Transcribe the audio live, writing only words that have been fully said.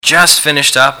just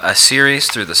finished up a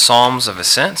series through the Psalms of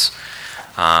Ascents.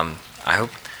 I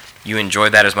hope you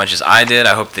enjoyed that as much as I did.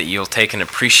 I hope that you'll take an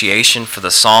appreciation for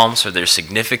the Psalms, for their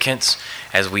significance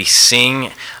as we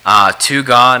sing to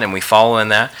God and we follow in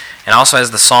that. And also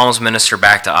as the Psalms minister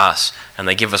back to us. And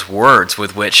they give us words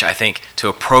with which, I think, to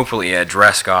appropriately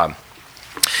address God.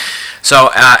 So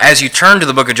as you turn to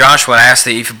the book of Joshua, I ask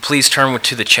that you please turn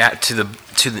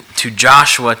to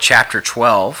Joshua chapter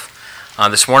 12.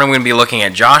 This morning we're going to be looking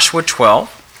at Joshua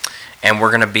 12, and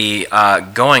we're going to be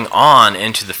going on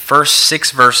into the first 6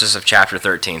 verses of chapter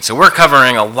 13. So we're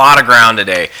covering a lot of ground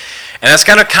today, and that's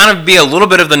going to kind of be a little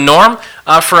bit of the norm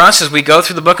for us as we go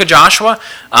through the book of Joshua.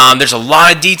 There's a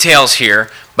lot of details here,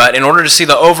 but in order to see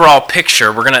the overall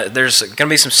picture, there's going to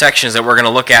be some sections that we're going to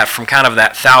look at from kind of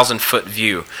that 1,000-foot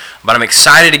view. But I'm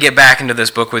excited to get back into this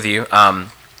book with you.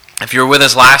 If you were with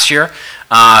us last year,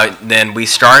 then we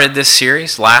started this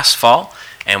series last fall,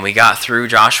 and we got through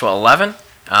Joshua 11,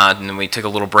 and then we took a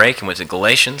little break and went to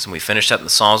Galatians, and we finished up the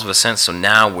Psalms of Ascents, so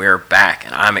now we're back,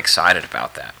 and I'm excited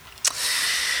about that.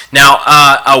 Now,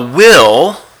 a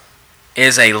will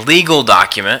is a legal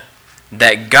document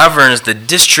that governs the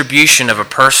distribution of a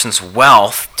person's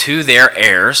wealth to their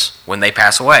heirs when they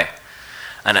pass away.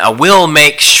 And a will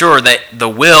makes sure that the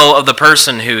will of the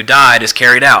person who died is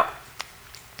carried out.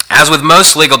 As with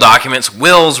most legal documents,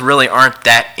 wills really aren't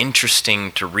that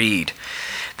interesting to read.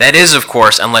 That is, of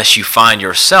course, unless you find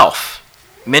yourself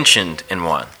mentioned in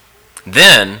one.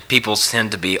 Then people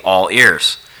tend to be all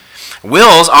ears.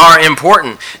 Wills are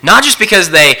important, not just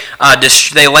because they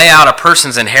lay out a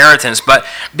person's inheritance, but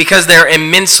because they're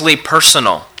immensely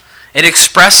personal. It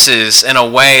expresses, in a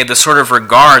way, the sort of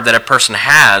regard that a person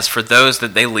has for those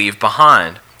that they leave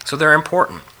behind. So they're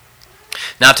important.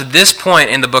 Now, to this point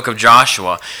in the book of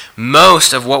Joshua,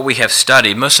 most of what we have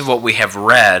studied, most of what we have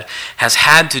read, has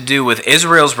had to do with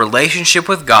Israel's relationship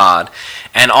with God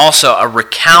and also a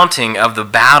recounting of the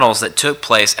battles that took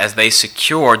place as they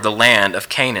secured the land of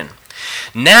Canaan.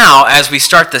 Now, as we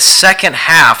start the second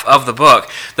half of the book,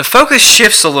 the focus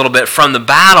shifts a little bit from the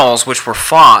battles which were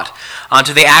fought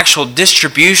to the actual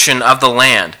distribution of the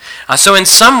land. So in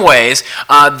some ways,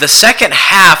 the second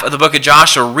half of the book of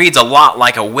Joshua reads a lot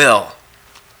like a will.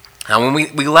 Now, when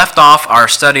we left off our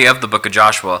study of the book of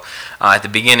Joshua at the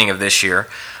beginning of this year,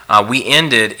 we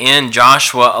ended in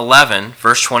Joshua 11,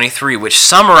 verse 23, which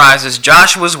summarizes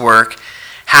Joshua's work,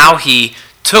 how he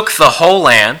took the whole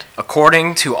land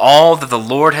according to all that the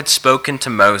Lord had spoken to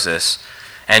Moses,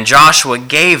 and Joshua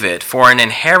gave it for an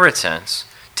inheritance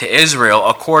to Israel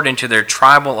according to their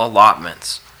tribal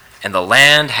allotments, and the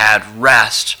land had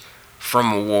rest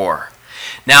from war.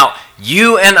 Now,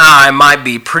 you and I might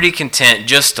be pretty content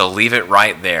just to leave it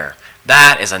right there.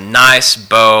 That is a nice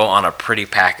bow on a pretty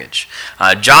package.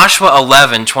 Joshua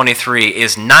 11:23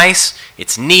 is nice,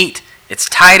 it's neat, it's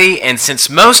tidy, and since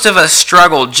most of us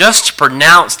struggle just to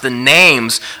pronounce the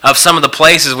names of some of the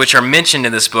places which are mentioned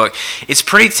in this book, it's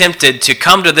pretty tempted to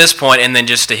come to this point and then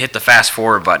just to hit the fast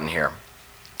forward button here.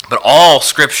 But all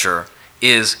Scripture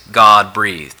is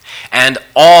God-breathed, and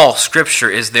all Scripture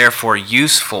is therefore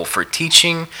useful for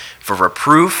teaching, for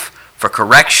reproof, for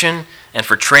correction, and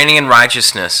for training in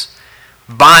righteousness.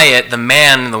 By it, the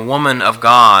man and the woman of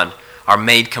God are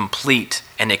made complete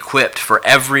and equipped for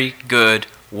every good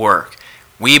work.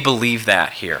 We believe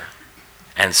that here.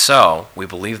 And so, we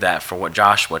believe that for what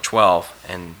Joshua 12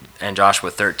 and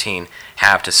Joshua 13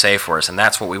 have to say for us, and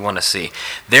that's what we want to see.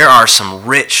 There are some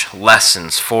rich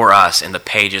lessons for us in the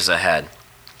pages ahead,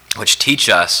 which teach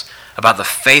us about the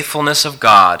faithfulness of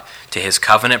God to His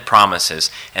covenant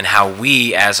promises and how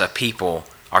we as a people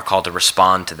are called to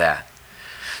respond to that.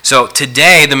 So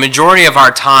today, the majority of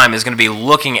our time is going to be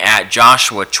looking at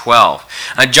Joshua 12.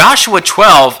 Joshua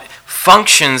 12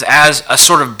 functions as a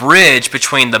sort of bridge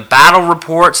between the battle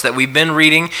reports that we've been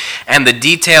reading and the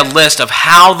detailed list of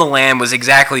how the land was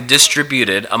exactly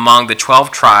distributed among the 12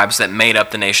 tribes that made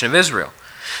up the nation of Israel.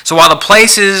 So while the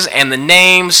places and the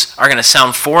names are going to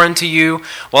sound foreign to you,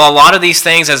 well, a lot of these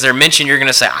things, as they're mentioned, you're going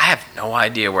to say, I have no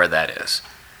idea where that is.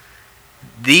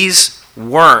 These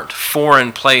weren't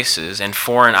foreign places and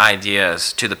foreign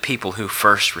ideas to the people who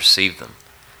first received them.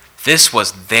 This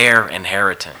was their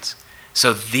inheritance.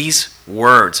 So these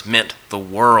words meant the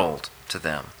world to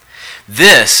them.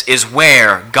 This is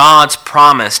where God's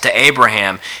promise to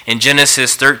Abraham in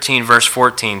Genesis 13, verse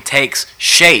 14, takes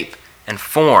shape and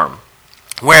form.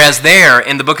 Whereas there,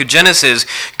 in the book of Genesis,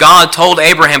 God told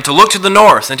Abraham to look to the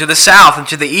north and to the south and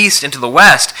to the east and to the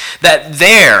west, that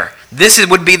there This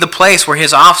would be the place where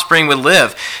his offspring would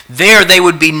live. There they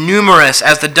would be numerous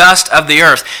as the dust of the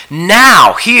earth.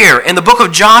 Now, here in the book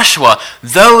of Joshua,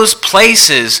 those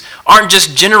places aren't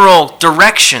just general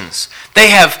directions. They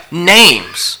have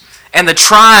names. And the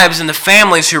tribes and the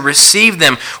families who received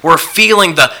them were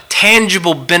feeling the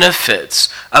tangible benefits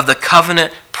of the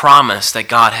covenant promise that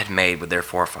God had made with their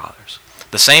forefathers.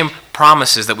 The same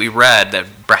promises that we read, that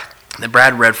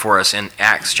Brad read for us in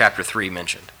Acts chapter 3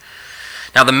 mentioned.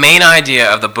 Now, the main idea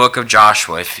of the book of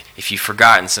Joshua, if you've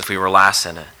forgotten since we were last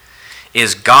in it,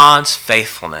 is God's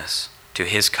faithfulness to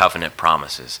his covenant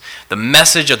promises. The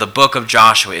message of the book of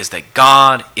Joshua is that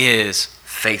God is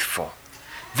faithful.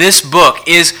 This book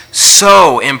is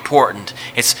so important.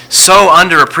 It's so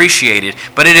underappreciated,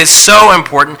 but it is so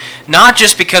important not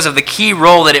just because of the key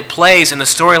role that it plays in the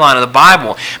storyline of the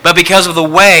Bible, but because of the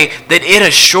way that it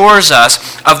assures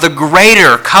us of the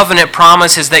greater covenant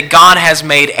promises that God has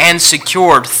made and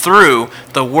secured through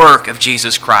the work of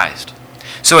Jesus Christ.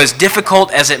 So as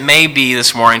difficult as it may be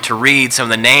this morning to read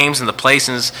some of the names and the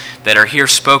places that are here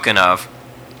spoken of,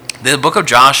 the book of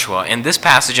Joshua, and this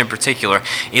passage in particular,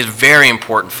 is very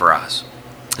important for us.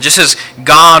 Just as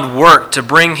God worked to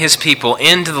bring his people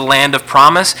into the land of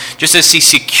promise, just as he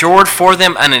secured for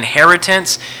them an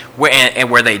inheritance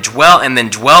where they dwell and then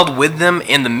dwelled with them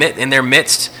in their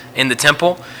midst in the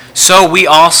temple, so we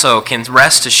also can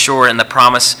rest assured in the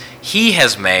promise he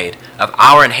has made of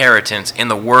our inheritance in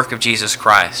the work of Jesus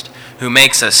Christ, who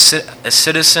makes us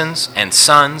citizens and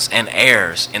sons and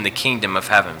heirs in the kingdom of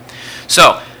heaven.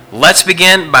 So, let's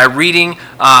begin by reading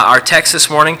our text this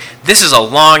morning. This is a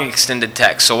long, extended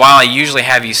text, so while I usually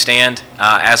have you stand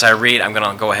as I read, I'm going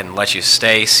to go ahead and let you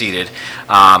stay seated.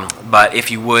 But if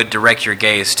you would, direct your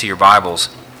gaze to your Bibles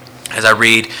as I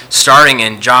read, starting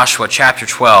in Joshua chapter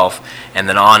 12, and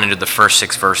then on into the first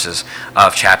 6 verses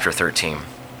of chapter 13.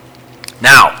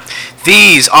 Now,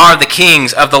 these are the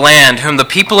kings of the land whom the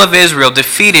people of Israel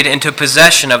defeated into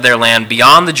possession of their land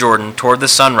beyond the Jordan toward the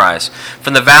sunrise,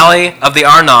 from the valley of the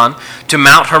Arnon to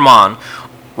Mount Hermon,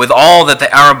 with all that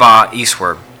the Arabah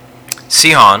eastward.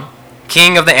 Sihon,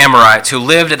 king of the Amorites, who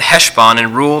lived at Heshbon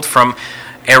and ruled from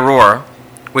Aroer,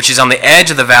 which is on the edge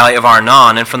of the valley of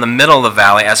Arnon, and from the middle of the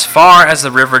valley as far as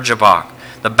the river Jabbok,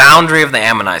 the boundary of the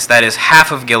Ammonites, that is,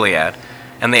 half of Gilead,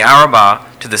 and the Arabah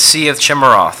to the sea of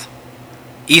Chimaroth,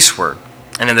 eastward,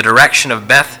 and in the direction of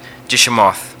Beth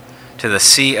Jeshimoth, to the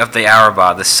sea of the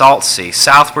Arabah, the salt sea,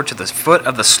 southward to the foot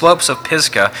of the slopes of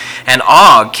Pisgah, and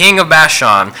Og, king of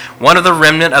Bashan, one of the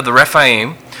remnant of the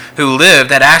Rephaim, who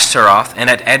lived at Ashtaroth and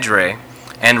at Edrei,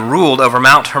 and ruled over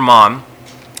Mount Hermon,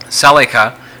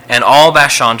 Salekah, and all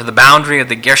Bashan to the boundary of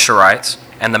the Geshurites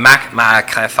and the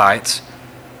Maacathites,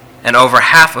 and over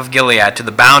half of Gilead to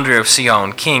the boundary of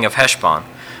Sihon, king of Heshbon.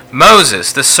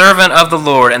 Moses, the servant of the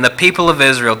Lord, and the people of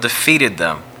Israel defeated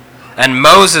them. And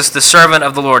Moses, the servant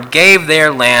of the Lord, gave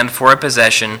their land for a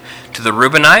possession to the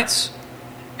Reubenites,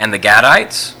 and the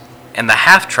Gadites, and the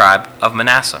half-tribe of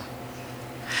Manasseh.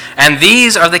 And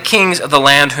these are the kings of the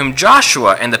land whom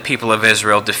Joshua and the people of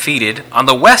Israel defeated on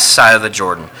the west side of the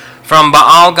Jordan, from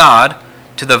Baal-Gad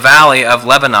to the valley of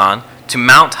Lebanon to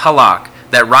Mount Halak,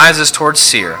 that rises towards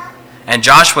Seir. And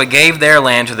Joshua gave their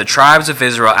land to the tribes of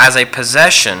Israel as a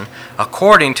possession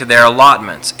according to their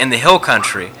allotments, in the hill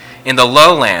country, in the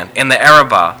lowland, in the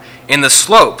Arabah, in the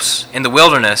slopes, in the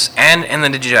wilderness, and in the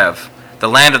Negev, the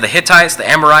land of the Hittites, the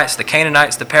Amorites, the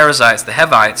Canaanites, the Perizzites, the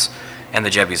Hivites, and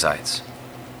the Jebusites.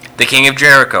 The king of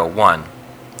Jericho, 1.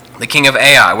 The king of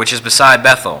Ai, which is beside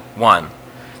Bethel, 1.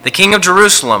 The king of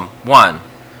Jerusalem, 1.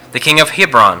 The king of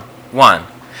Hebron, 1.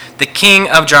 The king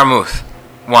of Jarmuth,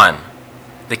 1.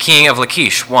 The king of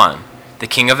Lachish, 1. The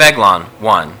king of Eglon,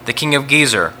 1. The king of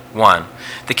Gezer, 1.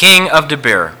 The king of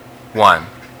Debir, 1.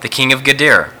 The king of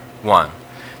Gadir, 1.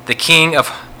 The king of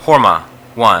Hormah,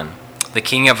 1. The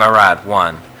king of Arad,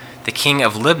 1. The king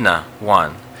of Libnah,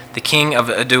 1. The king of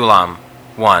Adullam,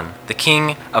 1. The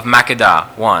king of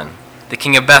Makkedah, 1. The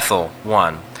king of Bethel,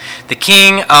 1. The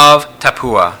king of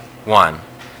Tappuah, 1.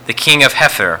 The king of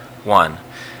Hepher, 1.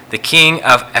 The king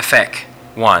of Ephek,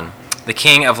 1. The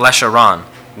king of Lesharon,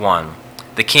 1.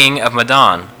 The king of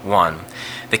Madon, 1.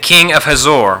 The king of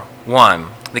Hazor, 1.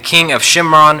 The king of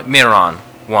Shimron Miron,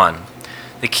 1.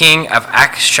 The king of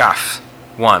Akshaph,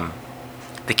 1.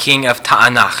 The king of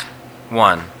Taanach,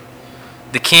 1.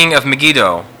 The king of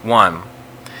Megiddo, 1.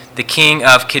 The king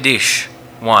of Kadesh,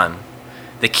 1.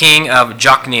 The king of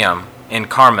Jokneam in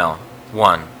Carmel,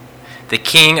 1. The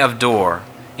king of Dor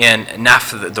in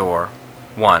Naphthdor,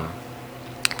 1.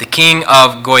 The king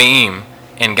of Goyim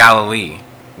in Galilee,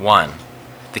 1.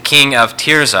 The king of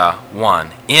Tirzah,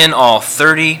 1. In all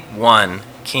 31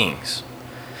 kings.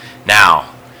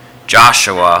 Now,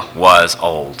 Joshua was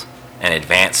old and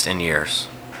advanced in years.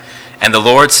 And the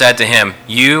Lord said to him,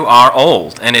 You are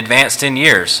old and advanced in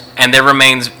years, and there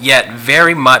remains yet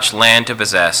very much land to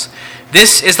possess.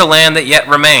 This is the land that yet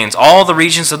remains, all the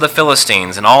regions of the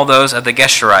Philistines and all those of the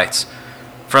Geshurites,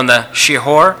 from the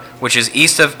Shihor, which is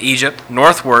east of Egypt,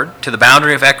 northward to the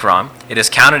boundary of Ekron. It is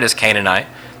counted as Canaanite.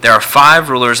 There are 5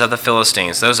 rulers of the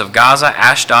Philistines, those of Gaza,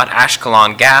 Ashdod,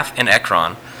 Ashkelon, Gath, and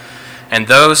Ekron, and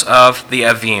those of the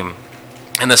Avim.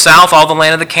 In the south, all the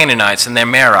land of the Canaanites and their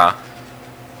Merah,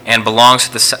 and belongs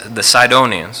to the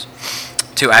Sidonians,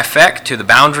 to Aphek, to the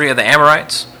boundary of the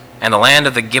Amorites, and the land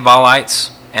of the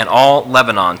Gibalites, and all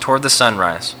Lebanon, toward the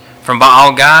sunrise. From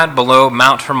Baal-Gad below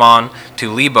Mount Hermon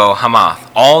to Lebo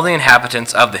Hamath, all the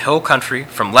inhabitants of the hill country,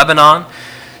 from Lebanon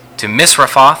to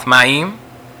Misrephoth Maim,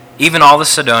 even all the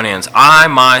Sidonians, I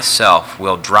myself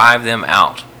will drive them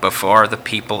out before the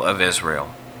people of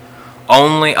Israel.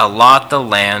 Only allot the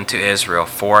land to Israel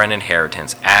for an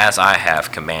inheritance, as I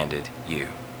have commanded you.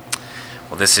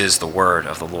 Well, this is the word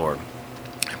of the Lord.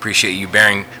 I appreciate you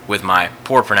bearing with my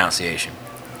poor pronunciation.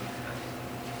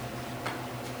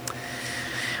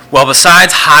 Well,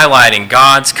 besides highlighting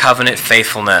God's covenant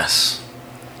faithfulness,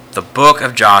 the book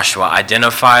of Joshua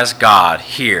identifies God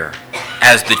here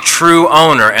as the true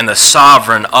owner and the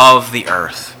sovereign of the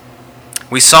earth.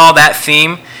 We saw that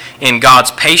theme in God's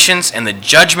patience and the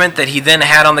judgment that he then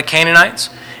had on the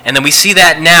Canaanites. And then we see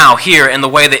that now here in the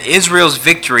way that Israel's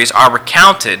victories are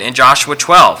recounted in Joshua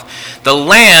 12. The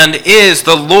land is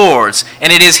the Lord's,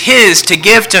 and it is his to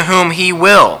give to whom he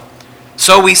will.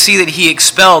 So we see that he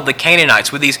expelled the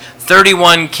Canaanites with these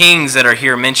 31 kings that are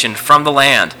here mentioned from the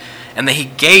land, and that he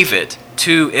gave it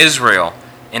to Israel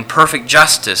in perfect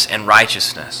justice and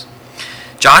righteousness.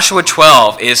 Joshua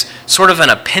 12 is sort of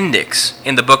an appendix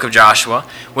in the book of Joshua,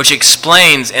 which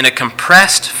explains in a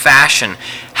compressed fashion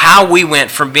how we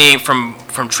went from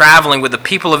traveling with the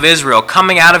people of Israel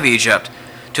coming out of Egypt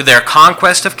to their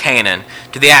conquest of Canaan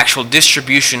to the actual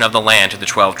distribution of the land to the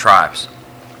 12 tribes.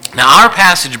 Now, our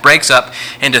passage breaks up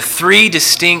into 3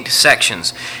 distinct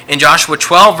sections. In Joshua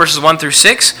 12, verses 1 through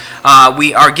 6,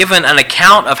 we are given an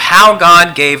account of how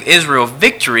God gave Israel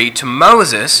victory to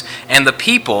Moses and the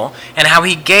people, and how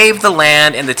he gave the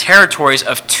land and the territories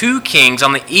of 2 kings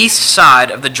on the east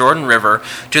side of the Jordan River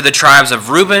to the tribes of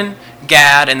Reuben,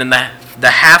 Gad, and then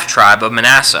the half-tribe of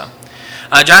Manasseh.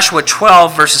 Joshua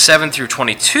 12, verses 7 through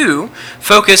 22,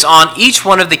 focus on each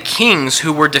one of the kings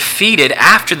who were defeated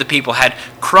after the people had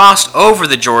crossed over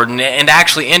the Jordan and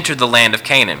actually entered the land of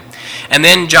Canaan. And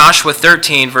then Joshua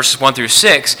 13, verses 1 through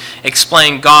 6,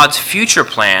 explain God's future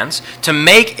plans to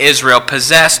make Israel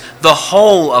possess the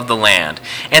whole of the land.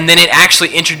 And then it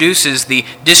actually introduces the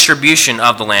distribution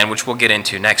of the land, which we'll get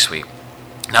into next week.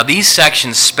 Now, these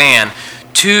sections span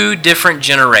 2 different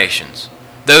generations.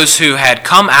 Those who had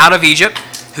come out of Egypt,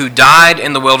 who died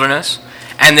in the wilderness,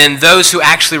 and then those who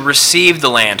actually received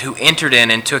the land, who entered in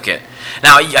and took it.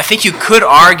 Now, I think you could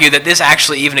argue that this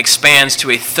actually even expands to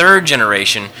a 3rd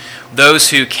generation, those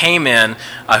who came in,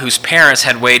 whose parents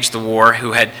had waged the war,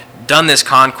 who had done this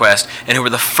conquest, and who were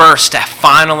the first to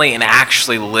finally and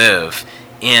actually live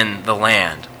in the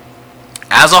land.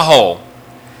 As a whole,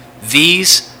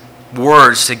 these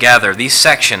words together, these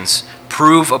sections,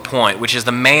 prove a point, which is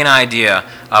the main idea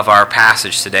of our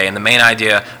passage today and the main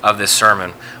idea of this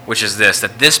sermon, which is this,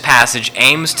 that this passage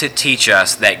aims to teach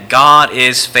us that God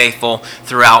is faithful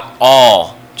throughout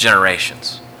all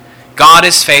generations. God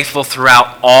is faithful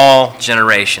throughout all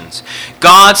generations.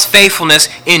 God's faithfulness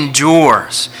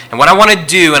endures. And what I want to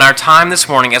do in our time this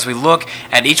morning as we look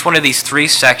at each one of these 3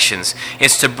 sections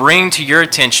is to bring to your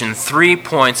attention 3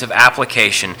 points of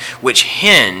application which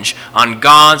hinge on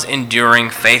God's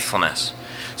enduring faithfulness.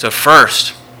 So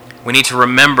first, we need to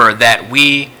remember that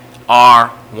we are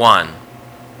one.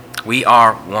 We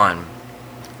are one.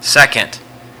 Second,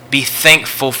 be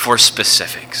thankful for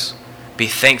specifics. Be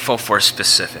thankful for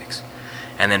specifics.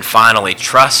 And then finally,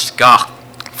 trust God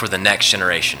for the next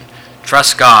generation.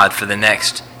 Trust God for the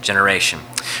next generation.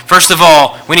 First of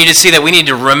all, we need to see that we need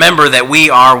to remember that we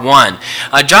are one.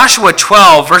 Joshua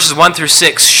 12, verses 1 through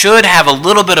 6 should have a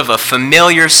little bit of a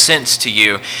familiar sense to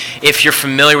you if you're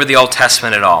familiar with the Old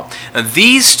Testament at all.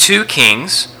 These 2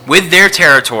 kings, with their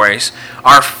territories,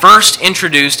 are first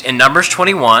introduced in Numbers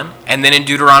 21 and then in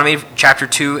Deuteronomy chapter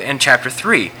 2 and chapter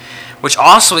 3. Which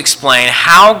also explain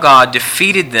how God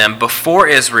defeated them before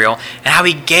Israel and how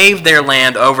he gave their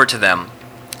land over to them.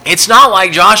 It's not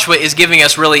like Joshua is giving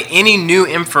us really any new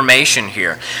information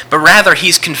here, but rather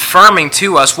he's confirming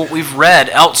to us what we've read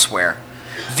elsewhere.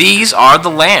 These are the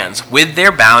lands with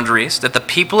their boundaries that the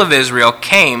people of Israel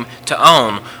came to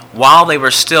own while they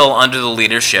were still under the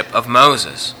leadership of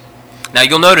Moses. Now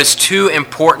you'll notice two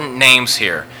important names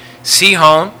here.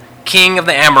 Sihon, king of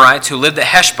the Amorites who lived at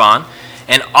Heshbon,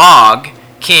 and Og,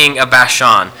 king of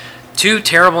Bashan. Two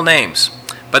terrible names,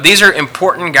 but these are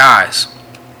important guys.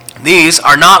 These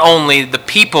are not only the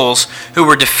peoples who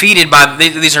were defeated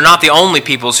these are not the only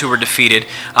peoples who were defeated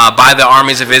by the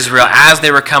armies of Israel as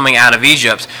they were coming out of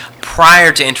Egypt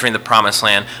prior to entering the Promised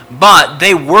Land, but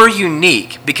they were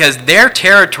unique because their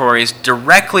territories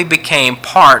directly became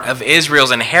part of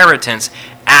Israel's inheritance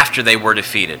after they were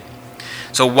defeated.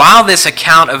 So while this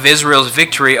account of Israel's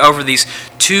victory over these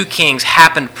two kings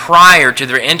happened prior to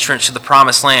their entrance to the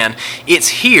Promised Land, it's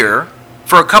here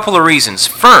for a couple of reasons.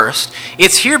 First,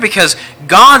 it's here because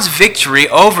God's victory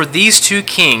over these two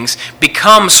kings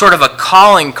becomes sort of a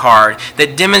calling card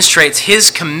that demonstrates his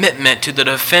commitment to the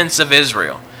defense of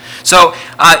Israel. So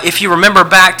if you remember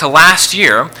back to last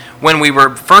year, when we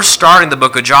were first starting the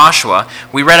book of Joshua,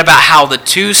 we read about how the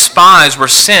two spies were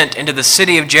sent into the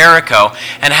city of Jericho,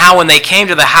 and how when they came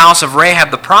to the house of Rahab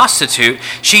the prostitute,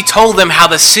 she told them how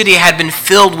the city had been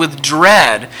filled with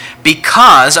dread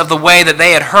because of the way that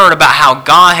they had heard about how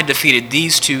God had defeated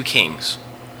these two kings.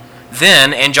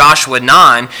 Then in Joshua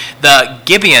 9, the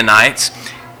Gibeonites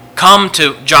come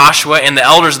to Joshua and the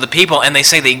elders of the people, and they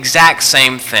say the exact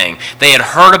same thing. They had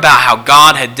heard about how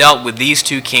God had dealt with these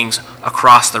two kings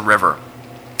across the river.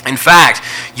 In fact,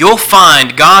 you'll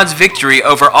find God's victory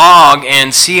over Og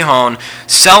and Sihon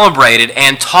celebrated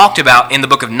and talked about in the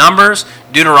book of Numbers,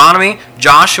 Deuteronomy,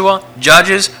 Joshua,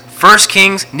 Judges, 1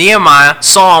 Kings, Nehemiah,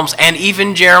 Psalms, and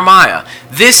even Jeremiah.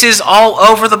 This is all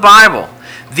over the Bible.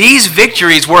 These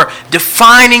victories were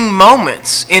defining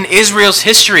moments in Israel's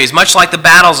histories, much like the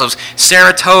battles of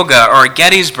Saratoga or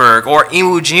Gettysburg or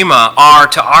Iwo Jima are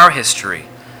to our history.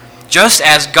 Just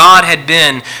as God had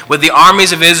been with the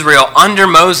armies of Israel under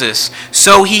Moses,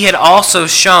 so he had also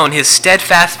shown his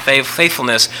steadfast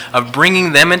faithfulness of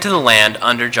bringing them into the land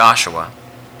under Joshua.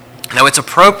 Now it's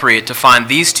appropriate to find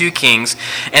these two kings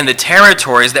and the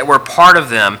territories that were part of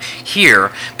them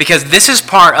here, because this is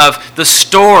part of the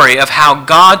story of how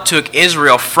God took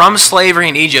Israel from slavery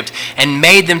in Egypt and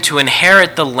made them to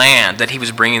inherit the land that he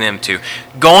was bringing them to,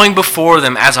 going before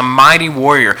them as a mighty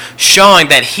warrior, showing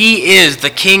that he is the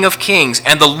King of Kings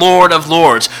and the Lord of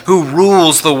Lords who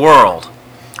rules the world.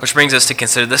 Which brings us to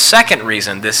consider the second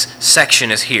reason this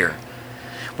section is here.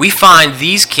 We find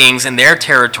these kings and their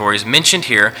territories mentioned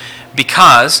here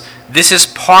because this is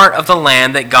part of the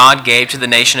land that God gave to the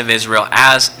nation of Israel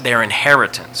as their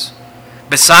inheritance.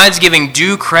 Besides giving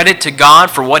due credit to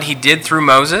God for what he did through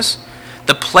Moses,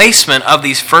 the placement of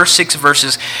these first 6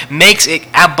 verses makes it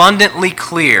abundantly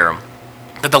clear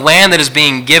that the land that is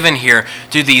being given here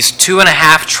to these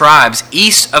 2.5 tribes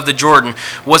east of the Jordan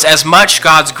was as much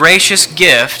God's gracious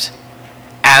gift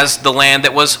as the land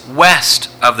that was west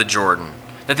of the Jordan,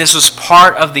 that this was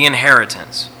part of the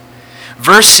inheritance.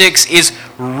 Verse 6 is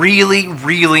really,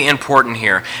 really important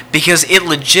here because it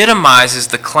legitimizes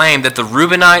the claim that the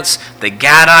Reubenites, the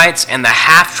Gadites, and the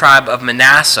half-tribe of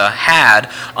Manasseh had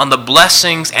on the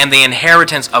blessings and the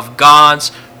inheritance of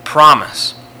God's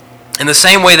promise. In the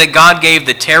same way that God gave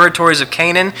the territories of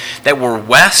Canaan that were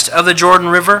west of the Jordan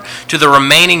River to the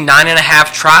remaining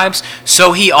 9.5 tribes,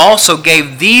 so he also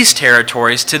gave these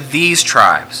territories to these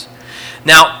tribes.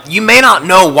 Now, you may not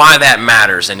know why that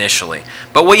matters initially,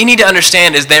 but what you need to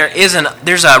understand is there's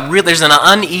an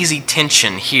uneasy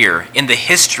tension here in the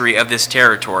history of this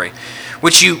territory,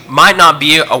 which you might not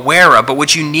be aware of, but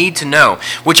which you need to know,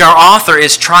 which our author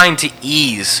is trying to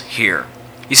ease here.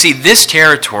 You see, this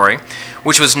territory,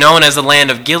 which was known as the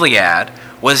land of Gilead,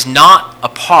 was not a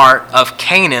part of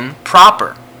Canaan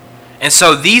proper. And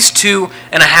so these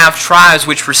 2.5 tribes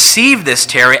which received this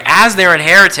territory as their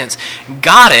inheritance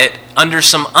got it under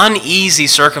some uneasy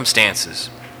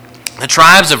circumstances. The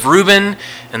tribes of Reuben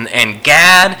and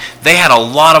Gad, they had a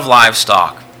lot of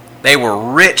livestock. They were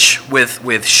rich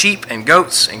with sheep and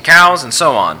goats and cows and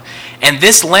so on. And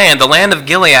this land, the land of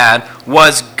Gilead,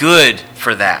 was good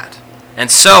for that.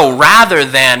 And so rather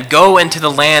than go into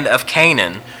the land of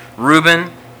Canaan,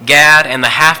 Reuben, Gad, and the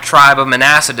half-tribe of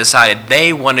Manasseh decided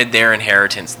they wanted their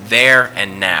inheritance there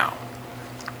and now.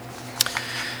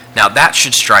 Now that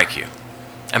should strike you.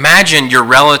 Imagine your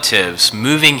relatives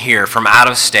moving here from out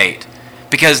of state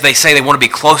because they say they want to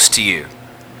be close to you.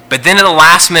 But then at the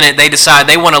last minute they decide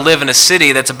they want to live in a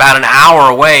city that's about an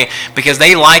hour away because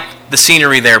they like the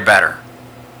scenery there better.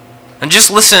 And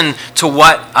just listen to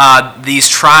what these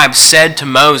tribes said to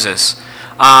Moses.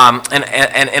 And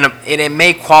it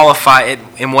may qualify it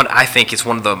in what I think is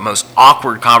one of the most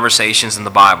awkward conversations in the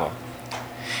Bible.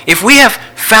 If we have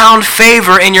found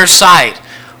favor in your sight,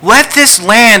 let this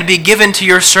land be given to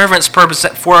your servants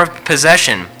for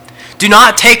possession, do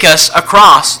not take us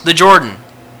across the Jordan.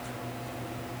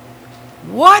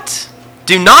 What?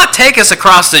 Do not take us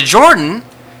across the Jordan?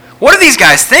 What are these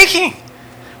guys thinking?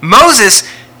 Moses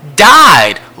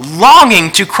died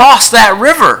longing to cross that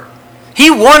river.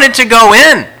 He wanted to go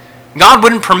in. God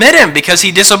wouldn't permit him because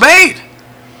he disobeyed.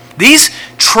 These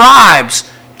tribes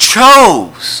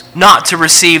chose not to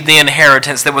receive the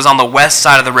inheritance that was on the west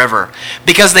side of the river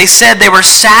because they said they were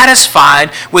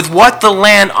satisfied with what the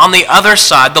land on the other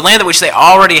side, the land which they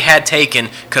already had taken,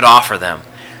 could offer them.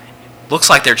 Looks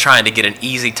like they're trying to get an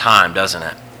easy time, doesn't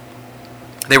it?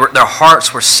 Their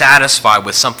hearts were satisfied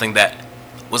with something that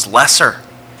was lesser.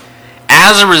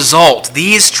 As a result,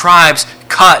 these tribes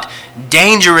cut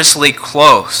dangerously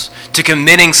close to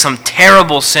committing some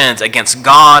terrible sins against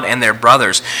God and their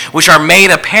brothers, which are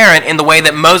made apparent in the way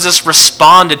that Moses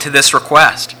responded to this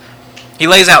request. He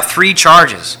lays out 3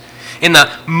 charges. In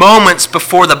the moments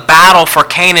before the battle for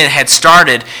Canaan had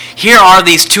started, here are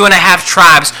these 2.5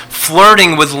 tribes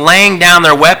flirting with laying down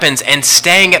their weapons and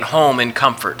staying at home in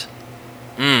comfort.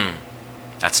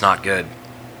 That's not good.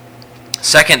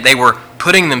 Second, they were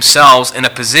putting themselves in a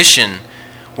position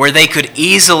where they could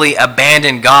easily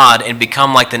abandon God and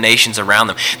become like the nations around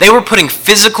them. They were putting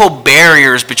physical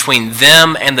barriers between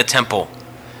them and the temple,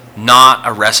 not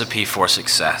a recipe for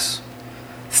success.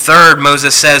 Third,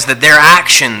 Moses says that their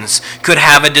actions could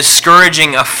have a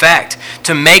discouraging effect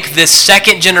to make this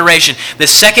second generation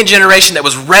that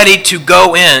was ready to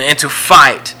go in and to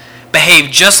fight, behave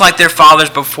just like their fathers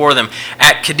before them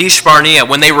at Kadesh Barnea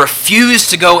when they refused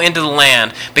to go into the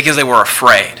land because they were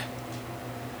afraid.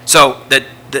 So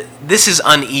this is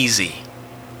uneasy.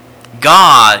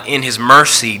 God, in his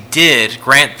mercy, did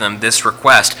grant them this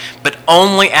request, but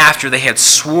only after they had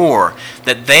swore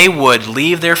that they would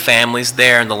leave their families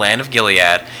there in the land of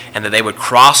Gilead, and that they would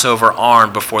cross over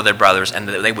armed before their brothers, and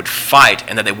that they would fight,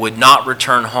 and that they would not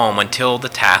return home until the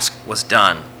task was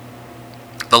done.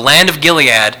 The land of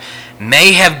Gilead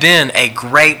may have been a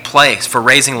great place for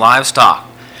raising livestock,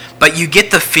 but you get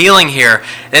the feeling here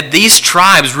that these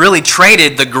tribes really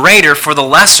traded the greater for the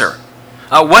lesser.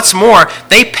 What's more,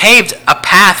 they paved a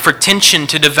path for tension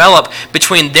to develop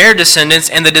between their descendants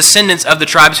and the descendants of the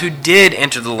tribes who did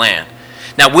enter the land.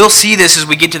 Now, we'll see this as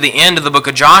we get to the end of the book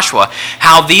of Joshua,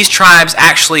 how these tribes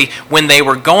actually, when they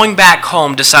were going back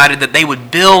home, decided that they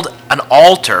would build an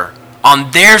altar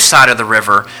on their side of the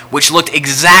river, which looked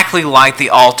exactly like the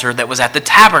altar that was at the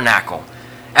tabernacle,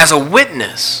 as a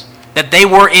witness that they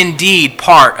were indeed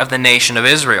part of the nation of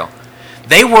Israel.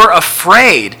 They were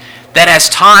afraid that as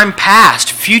time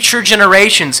passed, future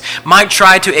generations might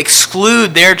try to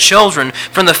exclude their children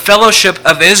from the fellowship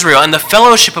of Israel and the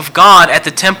fellowship of God at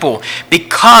the temple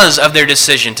because of their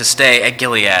decision to stay at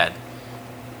Gilead.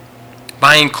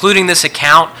 By including this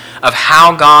account of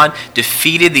how God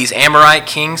defeated these Amorite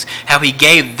kings, how he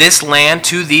gave this land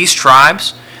to these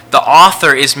tribes, the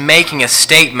author is making a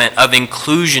statement of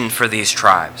inclusion for these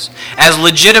tribes. As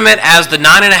legitimate as the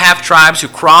 9.5 tribes who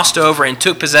crossed over and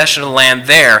took possession of the land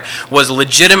there was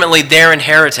legitimately their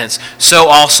inheritance, so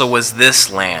also was this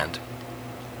land.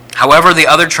 However the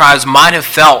other tribes might have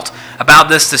felt about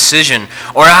this decision,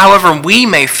 or however we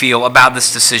may feel about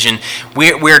this decision,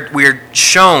 we're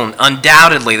shown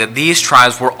undoubtedly that these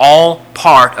tribes were all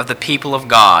part of the people of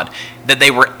God, that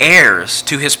they were heirs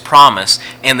to his promise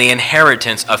and the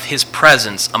inheritance of his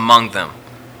presence among them.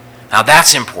 Now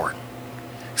that's important.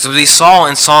 So we saw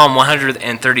in Psalm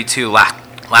 132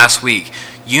 last week,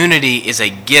 unity is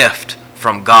a gift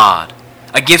from God,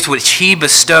 a gift which he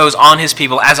bestows on his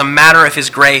people as a matter of his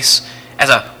grace, as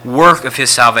a work of his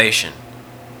salvation.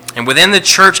 And within the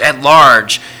church at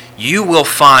large, you will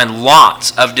find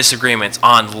lots of disagreements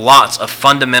on lots of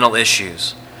fundamental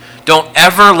issues. Don't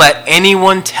ever let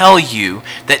anyone tell you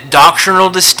that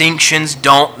doctrinal distinctions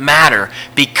don't matter,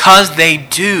 because they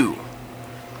do.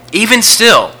 Even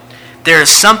still, there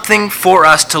is something for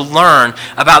us to learn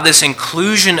about this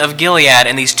inclusion of Gilead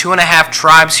and these 2.5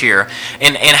 tribes here,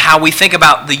 and how we think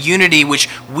about the unity which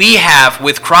we have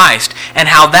with Christ, and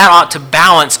how that ought to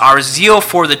balance our zeal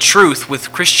for the truth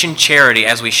with Christian charity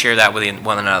as we share that with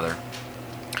one another.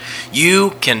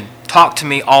 You can talk to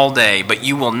me all day, but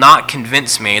you will not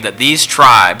convince me that these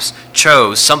tribes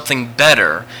chose something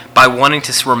better by wanting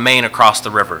to remain across the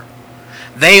river.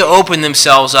 They opened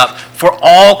themselves up for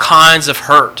all kinds of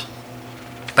hurt.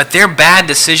 But their bad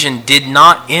decision did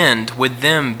not end with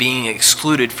them being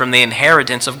excluded from the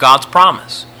inheritance of God's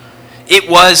promise. It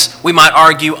was, we might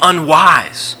argue,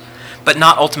 unwise, but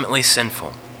not ultimately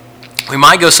sinful. We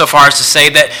might go so far as to say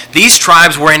that these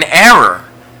tribes were in error,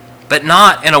 but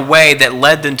not in a way that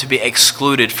led them to be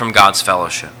excluded from God's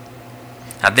fellowship.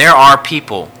 Now, there are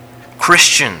people,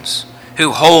 Christians,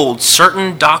 who hold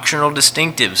certain doctrinal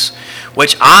distinctives,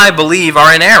 which I believe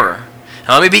are in error.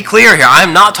 Now let me be clear here. I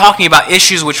am not talking about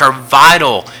issues which are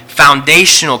vital,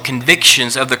 foundational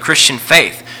convictions of the Christian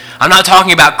faith. I'm not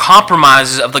talking about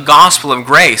compromises of the gospel of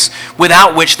grace,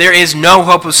 without which there is no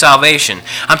hope of salvation.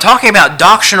 I'm talking about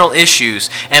doctrinal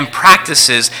issues and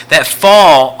practices that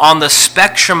fall on the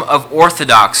spectrum of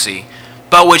orthodoxy,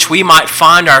 but which we might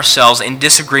find ourselves in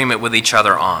disagreement with each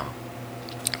other on.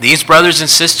 These brothers and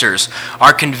sisters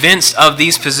are convinced of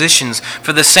these positions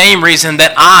for the same reason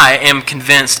that I am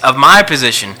convinced of my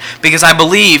position, because I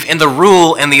believe in the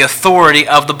rule and the authority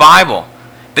of the Bible.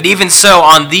 But even so,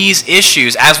 on these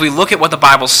issues, as we look at what the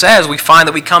Bible says, we find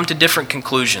that we come to different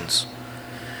conclusions.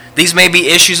 These may be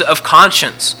issues of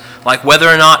conscience, like whether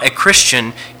or not a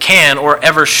Christian can or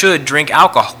ever should drink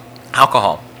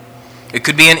alcohol. It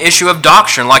could be an issue of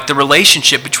doctrine, like the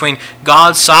relationship between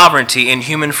God's sovereignty and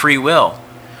human free will.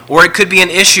 Or it could be an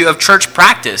issue of church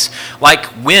practice, like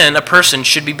when a person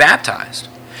should be baptized.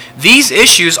 These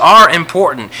issues are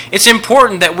important. It's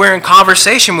important that we're in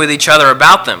conversation with each other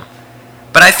about them.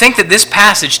 But I think that this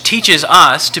passage teaches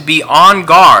us to be on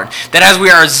guard, that as we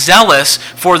are zealous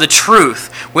for the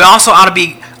truth, we also ought to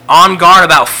be on guard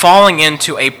about falling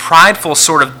into a prideful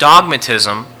sort of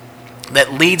dogmatism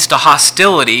that leads to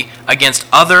hostility against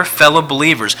other fellow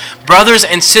believers, brothers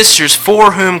and sisters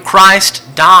for whom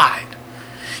Christ died.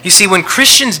 You see, when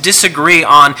Christians disagree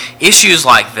on issues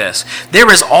like this,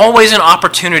 there is always an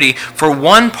opportunity for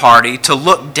one party to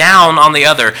look down on the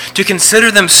other, to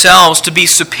consider themselves to be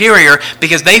superior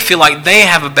because they feel like they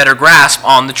have a better grasp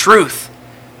on the truth.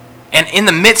 And in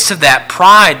the midst of that,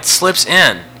 pride slips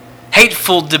in.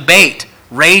 Hateful debate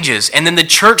rages, and then the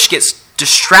church gets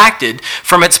distracted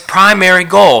from its primary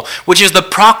goal, which is the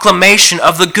proclamation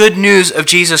of the good news of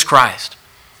Jesus Christ.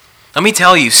 Let me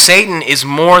tell you, Satan is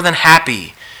more than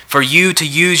happy for you to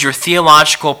use your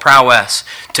theological prowess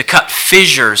to cut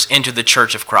fissures into the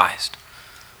church of Christ.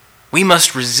 We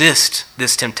must resist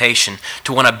this temptation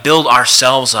to want to build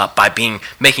ourselves up by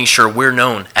making sure we're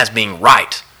known as being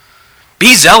right.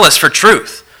 Be zealous for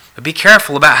truth, but be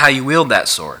careful about how you wield that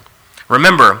sword.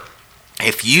 Remember,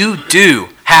 if you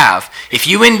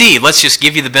indeed, let's just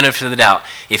give you the benefit of the doubt,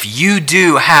 if you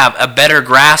do have a better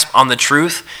grasp on the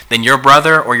truth than your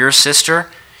brother or your sister,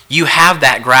 you have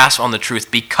that grasp on the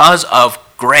truth because of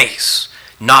grace,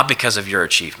 not because of your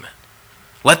achievement.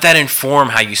 Let that inform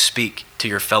how you speak to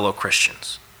your fellow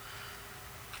Christians.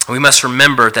 We must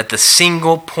remember that the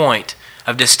single point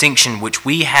of distinction which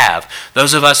we have,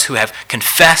 those of us who have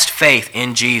confessed faith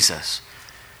in Jesus,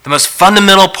 the most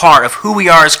fundamental part of who we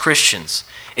are as Christians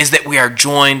is that we are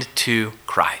joined to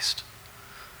Christ.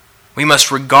 We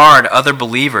must regard other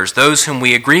believers, those whom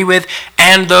we agree with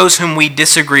and those whom we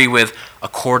disagree with,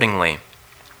 accordingly,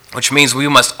 which means we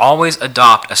must always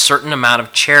adopt a certain amount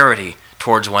of charity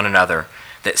towards one another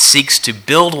that seeks to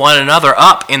build one another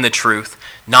up in the truth,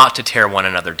 not to tear one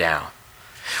another down.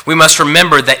 We must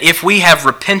remember that if we have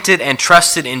repented and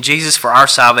trusted in Jesus for our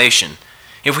salvation,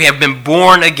 if we have been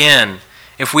born again,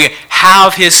 if we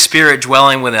have His Spirit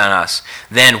dwelling within us,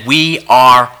 then we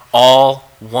are all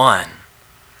one.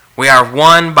 We are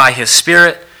one by His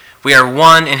Spirit. We are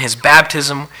one in His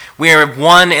baptism. We are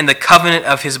one in the covenant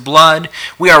of His blood.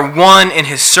 We are one in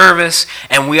His service.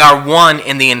 And we are one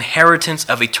in the inheritance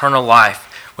of eternal life,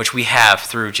 which we have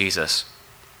through Jesus.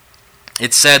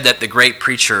 It's said that the great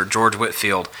preacher George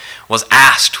Whitefield was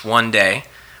asked one day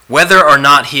whether or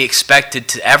not he expected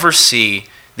to ever see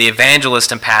the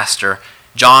evangelist and pastor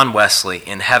John Wesley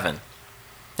in heaven.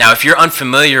 Now, if you're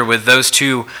unfamiliar with those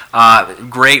two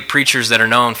great preachers that are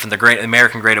known from the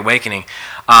American Great Awakening,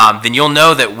 then you'll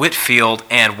know that Whitefield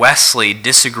and Wesley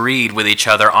disagreed with each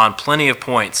other on plenty of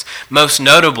points. Most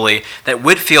notably, that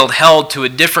Whitefield held to a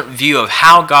different view of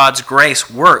how God's grace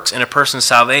works in a person's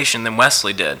salvation than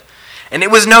Wesley did. And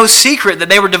it was no secret that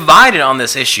they were divided on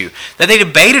this issue, that they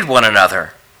debated one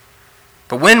another.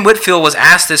 But when Whitefield was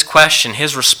asked this question,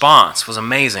 his response was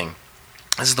amazing.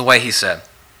 This is the way he said.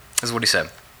 This is what he said.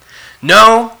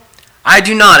 "No, I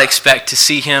do not expect to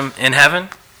see him in heaven.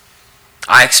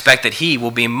 I expect that he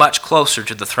will be much closer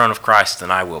to the throne of Christ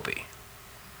than I will be."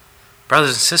 Brothers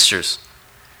and sisters,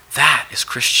 that is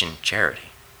Christian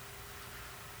charity.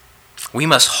 We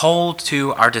must hold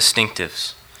to our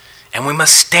distinctives, and we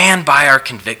must stand by our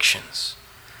convictions.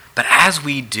 But as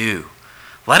we do,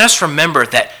 let us remember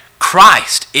that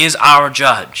Christ is our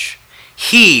judge.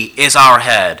 He is our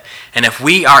head, and if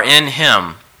we are in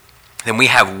Him, then we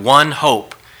have one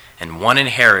hope and one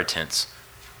inheritance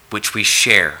which we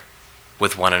share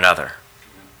with one another.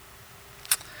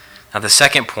 Now the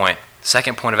second point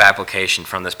of application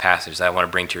from this passage that I want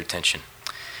to bring to your attention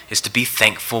is to be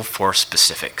thankful for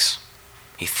specifics.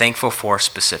 Be thankful for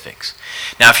specifics.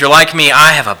 Now, if you're like me, I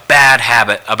have a bad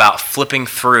habit about flipping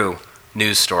through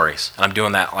news stories. And I'm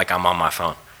doing that like I'm on my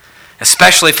phone.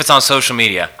 Especially if it's on social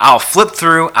media. I'll flip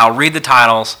through, I'll read the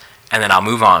titles, and then I'll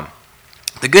move on.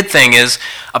 The good thing is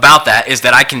about that is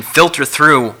that I can filter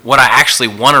through what I actually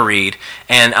want to read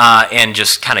and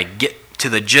just kind of get to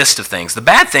the gist of things. The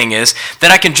bad thing is that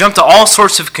I can jump to all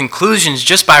sorts of conclusions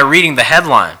just by reading the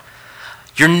headline.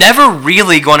 You're never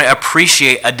really going to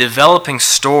appreciate a developing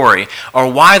story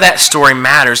or why that story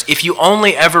matters if you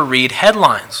only ever read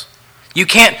headlines. You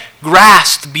can't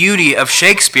grasp the beauty of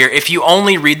Shakespeare if you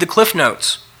only read the Cliff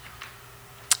Notes.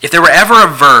 If there were ever a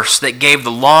verse that gave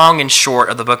the long and short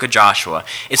of the book of Joshua,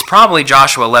 it's probably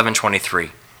Joshua 11:23,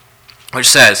 which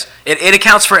says, it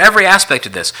accounts for every aspect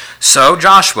of this. So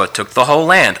Joshua took the whole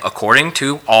land according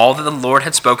to all that the Lord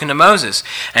had spoken to Moses,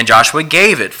 and Joshua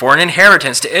gave it for an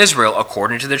inheritance to Israel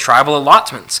according to the tribal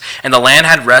allotments, and the land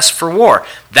had rest for war.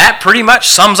 That pretty much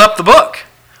sums up the book.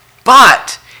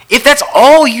 But if that's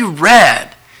all you read,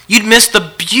 you'd miss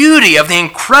the beauty of the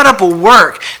incredible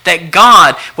work that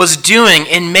God was doing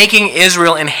in making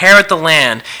Israel inherit the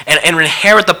land and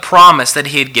inherit the promise that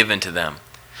he had given to them.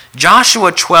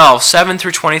 Joshua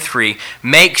 12:7-23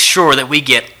 makes sure that we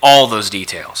get all those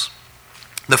details.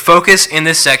 The focus in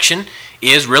this section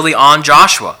is really on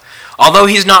Joshua. Although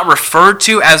he's not referred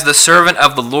to as the servant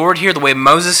of the Lord here, the way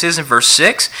Moses is in verse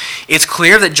 6, it's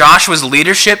clear that Joshua's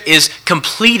leadership is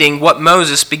completing what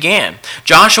Moses began.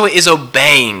 Joshua is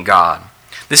obeying God.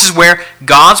 This is where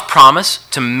God's promise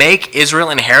to make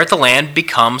Israel inherit the land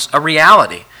becomes a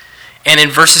reality. And in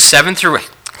verses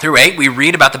 7-8, we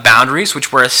read about the boundaries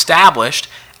which were established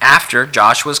after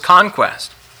Joshua's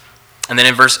conquest. And then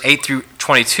in verse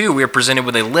 8-22, we are presented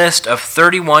with a list of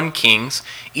 31 kings,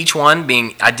 each one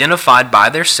being identified by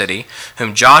their city,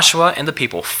 whom Joshua and the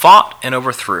people fought and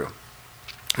overthrew.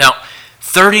 Now,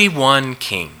 31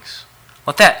 kings.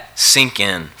 Let that sink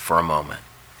in for a moment.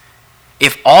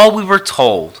 If all we were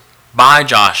told by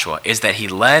Joshua is that he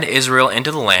led Israel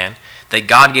into the land, that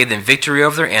God gave them victory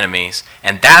over their enemies,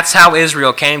 and that's how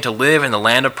Israel came to live in the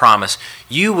land of promise,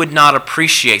 you would not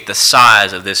appreciate the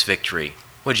size of this victory,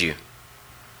 would you?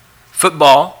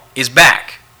 Football is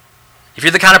back. If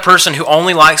you're the kind of person who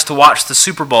only likes to watch the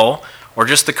Super Bowl or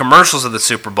just the commercials of the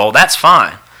Super Bowl, that's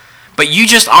fine. But you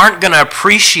just aren't going to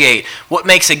appreciate what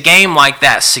makes a game like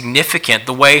that significant,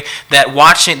 the way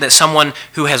that someone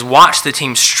who has watched the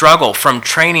team struggle from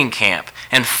training camp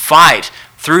and fight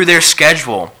through their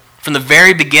schedule from the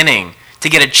very beginning to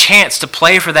get a chance to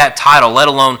play for that title, let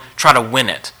alone try to win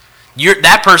it.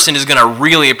 That person is going to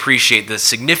really appreciate the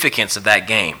significance of that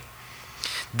game.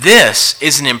 This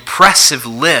is an impressive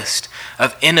list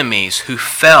of enemies who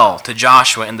fell to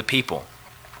Joshua and the people.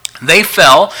 They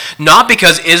fell not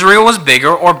because Israel was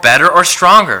bigger or better or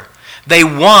stronger. They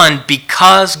won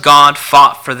because God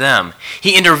fought for them.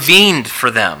 He intervened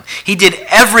for them. He did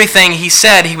everything he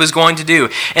said he was going to do.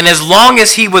 And as long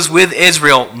as he was with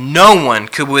Israel, no one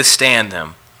could withstand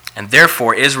them. And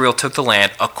therefore Israel took the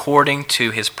land according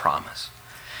to his promise.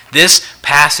 This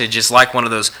passage is like one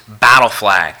of those battle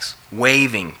flags,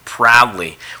 waving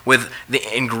proudly,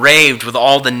 engraved with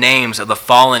all the names of the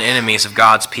fallen enemies of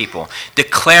God's people,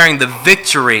 declaring the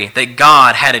victory that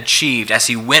God had achieved as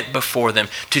he went before them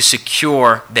to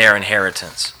secure their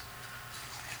inheritance.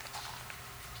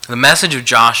 The message of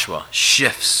Joshua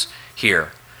shifts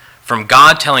here from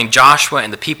God telling Joshua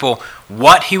and the people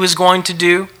what he was going to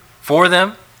do for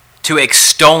them to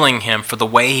extolling him for the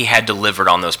way he had delivered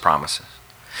on those promises.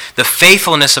 The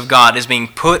faithfulness of God is being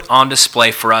put on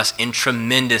display for us in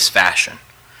tremendous fashion.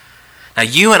 Now,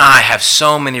 you and I have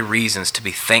so many reasons to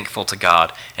be thankful to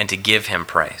God and to give him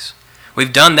praise.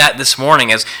 We've done that this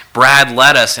morning as Brad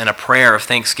led us in a prayer of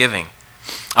thanksgiving.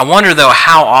 I wonder, though,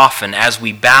 how often, as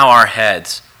we bow our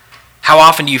heads, how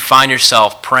often do you find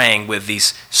yourself praying with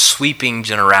these sweeping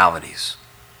generalities?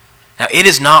 Now, it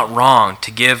is not wrong to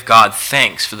give God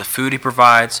thanks for the food he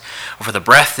provides, or for the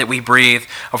breath that we breathe,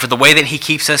 or for the way that he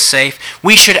keeps us safe.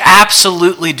 We should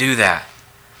absolutely do that.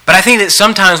 But I think that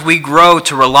sometimes we grow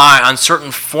to rely on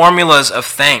certain formulas of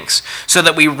thanks so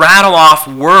that we rattle off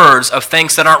words of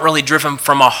thanks that aren't really driven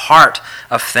from a heart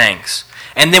of thanks.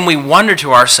 And then we wonder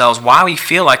to ourselves why we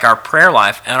feel like our prayer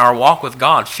life and our walk with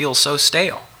God feels so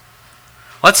stale.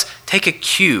 Let's take a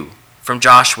cue from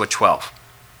Joshua 12.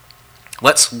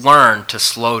 Let's learn to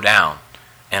slow down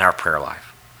in our prayer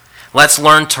life. Let's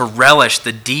learn to relish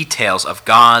the details of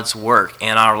God's work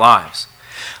in our lives.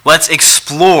 Let's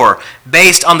explore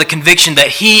based on the conviction that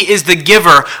he is the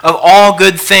giver of all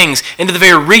good things into the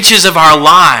very reaches of our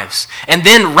lives. And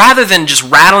then rather than just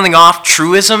rattling off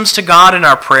truisms to God in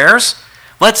our prayers,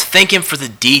 let's thank him for the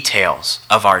details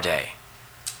of our day.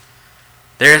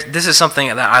 This is something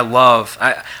that I love.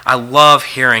 I love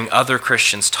hearing other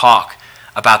Christians talk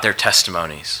about their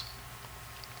testimonies.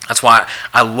 That's why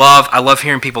I love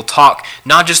hearing people talk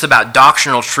not just about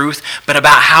doctrinal truth, but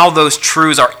about how those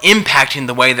truths are impacting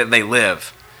the way that they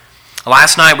live.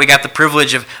 Last night we got the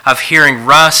privilege of hearing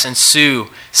Russ and Sue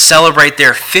celebrate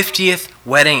their 50th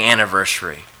wedding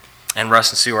anniversary. And Russ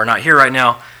and Sue are not here right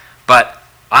now, but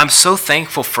I'm so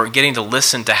thankful for getting to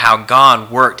listen to how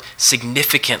God worked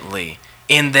significantly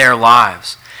in their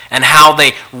lives. And how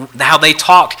they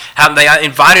talk, how they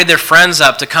invited their friends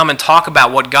up to come and talk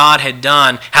about what God had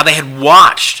done, how they had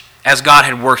watched as God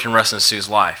had worked in Russ and Sue's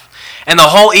life. And the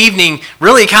whole evening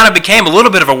really kind of became a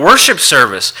little bit of a worship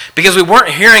service because we weren't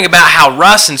hearing about how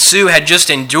Russ and Sue had just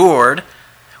endured.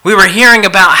 We were hearing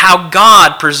about how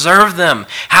God preserved them,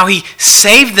 how he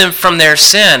saved them from their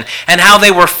sin, and how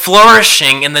they were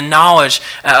flourishing in the knowledge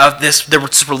of this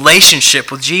relationship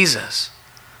with Jesus.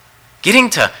 Getting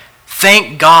to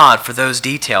thank God for those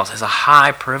details is a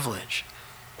high privilege.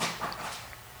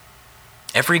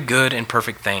 Every good and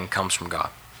perfect thing comes from God.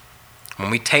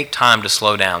 When we take time to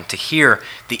slow down, to hear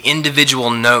the individual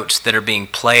notes that are being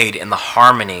played in the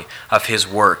harmony of his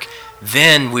work,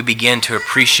 then we begin to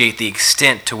appreciate the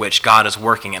extent to which God is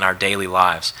working in our daily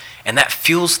lives. And that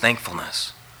fuels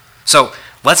thankfulness. So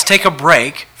let's take a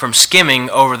break from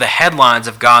skimming over the headlines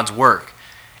of God's work.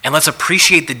 And let's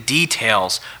appreciate the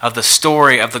details of the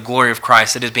story of the glory of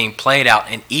Christ that is being played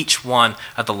out in each one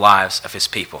of the lives of his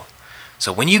people.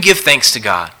 So when you give thanks to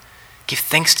God, give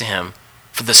thanks to him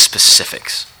for the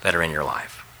specifics that are in your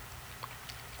life.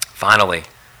 Finally,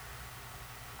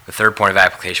 the third point of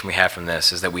application we have from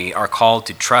this is that we are called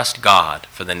to trust God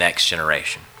for the next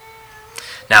generation.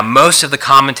 Now, most of the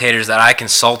commentators that I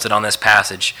consulted on this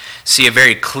passage see a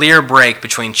very clear break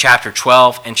between chapter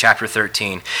 12 and chapter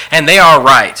 13, and they are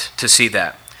right to see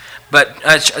that. But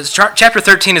chapter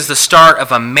 13 is the start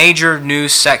of a major new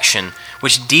section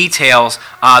which details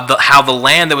how the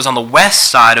land that was on the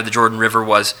west side of the Jordan River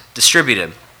was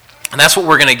distributed. And that's what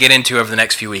we're going to get into over the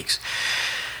next few weeks.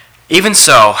 Even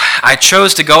so, I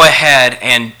chose to go ahead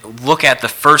and look at the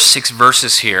first 6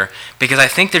 verses here because I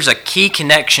think there's a key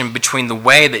connection between the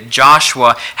way that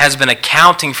Joshua has been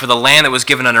accounting for the land that was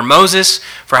given under Moses,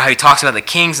 for how he talks about the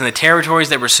kings and the territories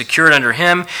that were secured under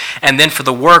him, and then for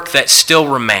the work that still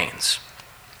remains.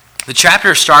 The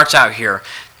chapter starts out here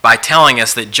by telling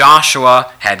us that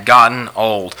Joshua had gotten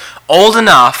old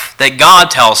enough that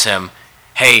God tells him,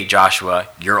 "Hey, Joshua,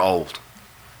 you're old."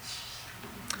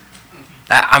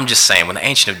 I'm just saying, when the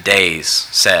Ancient of Days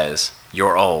says,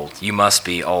 "You're old, you must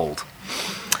be old."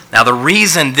 Now, the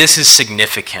reason this is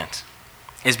significant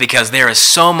is because there is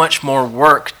so much more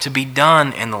work to be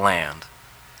done in the land.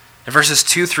 In verses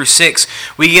 2 through 6,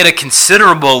 we get a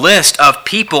considerable list of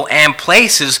people and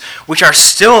places which are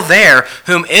still there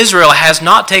whom Israel has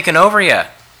not taken over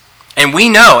yet. And we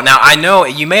know, now I know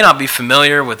you may not be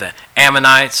familiar with the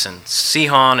Ammonites and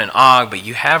Sihon and Og, but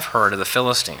you have heard of the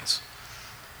Philistines.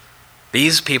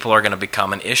 These people are going to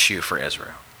become an issue for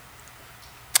Israel.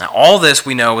 Now, all this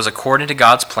we know was according to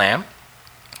God's plan.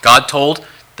 God told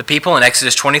the people in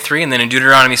Exodus 23 and then in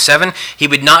Deuteronomy 7, he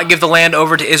would not give the land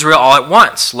over to Israel all at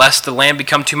once, lest the land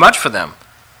become too much for them.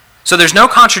 So there's no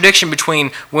contradiction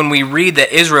between when we read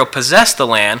that Israel possessed the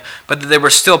land, but that there were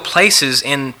still places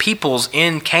and peoples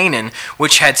in Canaan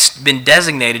which had been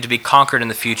designated to be conquered in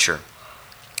the future.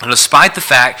 And despite the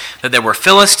fact that there were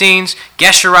Philistines,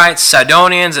 Geshurites,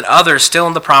 Sidonians, and others still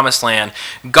in the promised land,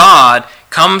 God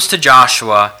comes to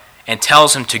Joshua and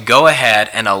tells him to go ahead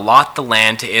and allot the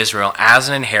land to Israel as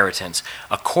an inheritance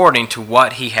according to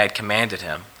what he had commanded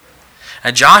him. Now,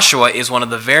 Joshua is one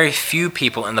of the very few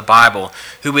people in the Bible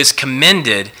who is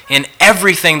commended in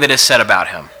everything that is said about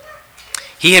him.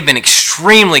 He had been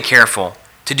extremely careful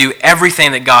to do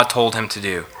everything that God told him to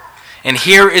do. And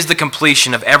here is the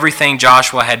completion of everything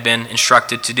Joshua had been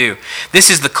instructed to do.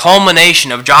 This is the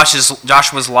culmination of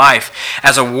Joshua's life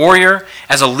as a warrior,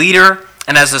 as a leader,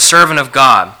 and as a servant of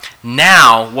God.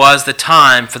 Now was the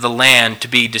time for the land to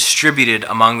be distributed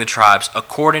among the tribes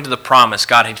according to the promise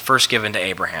God had first given to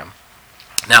Abraham.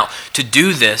 Now, to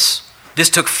do this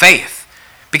took faith,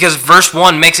 because verse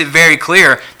 1 makes it very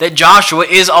clear that Joshua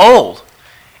is old,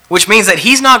 which means that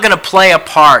he's not going to play a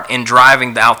part in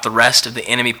driving out the rest of the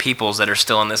enemy peoples that are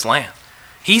still in this land.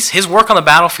 His work on the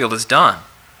battlefield is done.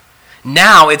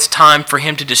 Now it's time for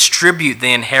him to distribute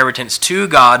the inheritance to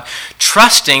God,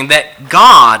 trusting that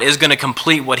God is going to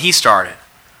complete what he started.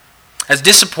 As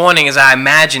disappointing as I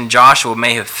imagine Joshua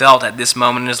may have felt at this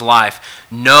moment in his life,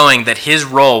 knowing that his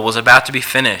role was about to be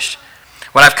finished,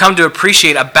 what I've come to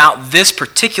appreciate about this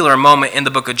particular moment in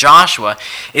the book of Joshua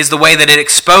is the way that it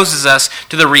exposes us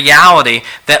to the reality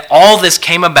that all this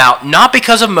came about not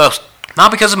because of Moses,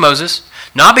 not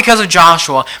because of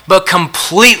Joshua, but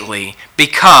completely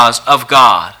because of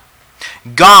God.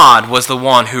 God was the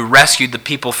one who rescued the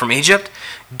people from Egypt.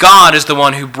 God is the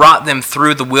one who brought them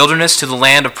through the wilderness to the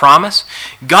land of promise.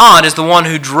 God is the one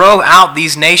who drove out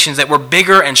these nations that were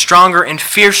bigger and stronger and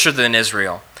fiercer than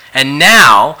Israel. And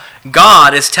now,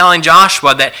 God is telling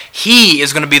Joshua that he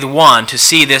is going to be the one to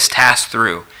see this task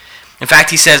through. In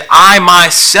fact, he says, I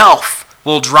myself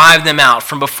will drive them out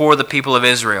from before the people of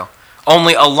Israel.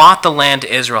 Only allot the land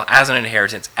to Israel as an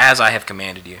inheritance, as I have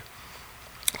commanded you.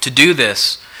 To do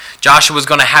this, Joshua was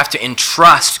going to have to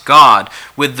entrust God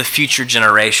with the future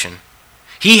generation.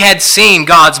 He had seen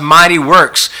God's mighty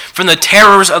works, from the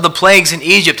terrors of the plagues in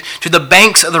Egypt, to the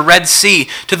banks of the Red Sea,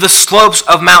 to the slopes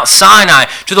of Mount Sinai,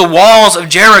 to the walls of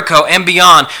Jericho and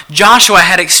beyond. Joshua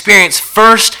had experienced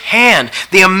firsthand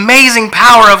the amazing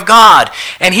power of God,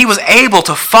 and he was able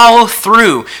to follow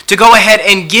through, to go ahead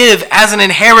and give as an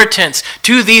inheritance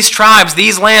to these tribes,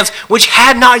 these lands which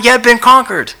had not yet been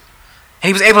conquered. And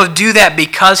he was able to do that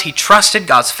because he trusted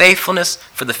God's faithfulness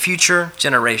for the future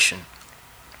generation.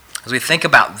 As we think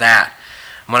about that,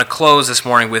 I'm going to close this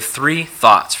morning with 3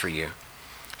 thoughts for you.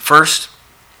 First,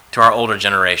 to our older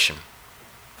generation.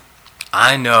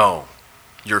 I know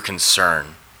your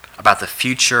concern about the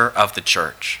future of the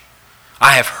church.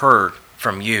 I have heard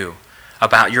from you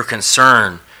about your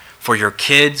concern for your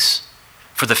kids,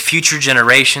 for the future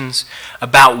generations,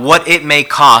 about what it may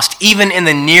cost, even in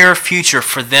the near future,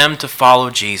 for them to follow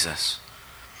Jesus.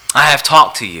 I have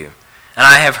talked to you, and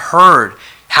I have heard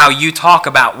how you talk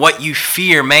about what you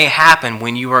fear may happen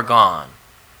when you are gone,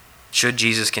 should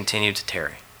Jesus continue to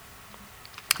tarry.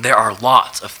 There are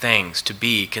lots of things to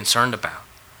be concerned about.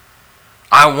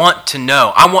 I want to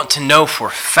know for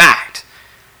a fact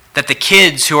that the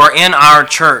kids who are in our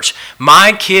church,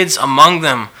 my kids among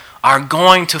them, are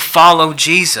going to follow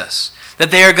Jesus, that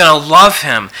they are going to love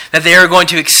him, that they are going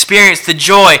to experience the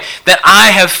joy that I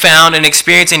have found and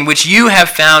experienced, in which you have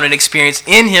found and experienced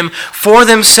in him for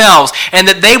themselves, and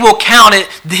that they will count it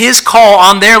his call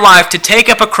on their life to take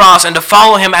up a cross and to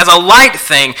follow him as a light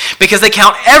thing, because they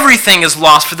count everything as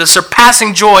lost for the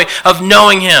surpassing joy of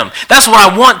knowing him. That's what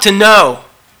I want to know.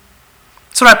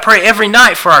 That's what I pray every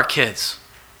night for our kids.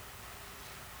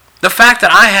 The fact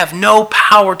that I have no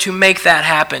power to make that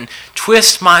happen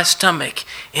twists my stomach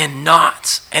in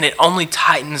knots, and it only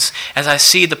tightens as I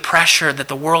see the pressure that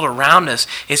the world around us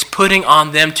is putting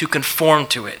on them to conform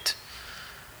to it.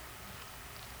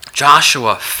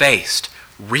 Joshua faced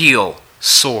real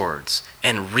swords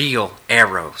and real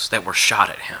arrows that were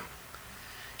shot at him.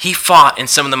 He fought in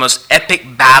some of the most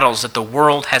epic battles that the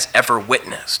world has ever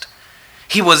witnessed.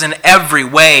 He was in every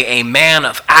way a man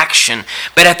of action,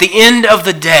 but at the end of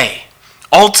the day,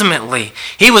 ultimately,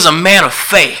 he was a man of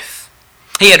faith.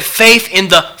 He had faith in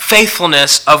the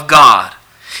faithfulness of God.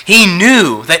 He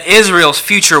knew that Israel's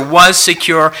future was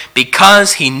secure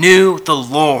because he knew the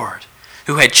Lord,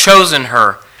 who had chosen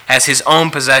her as his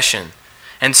own possession.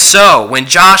 And so, when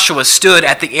Joshua stood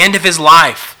at the end of his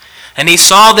life, and he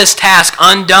saw this task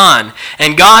undone,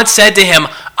 and God said to him,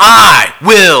 I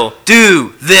will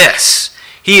do this,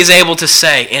 he is able to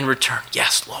say in return,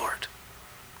 yes, Lord.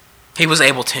 He was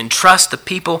able to entrust the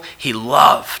people he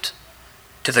loved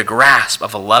to the grasp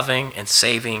of a loving and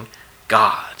saving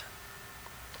God.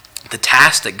 The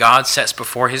task that God sets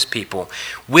before his people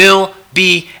will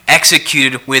be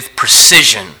executed with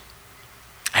precision,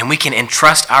 and we can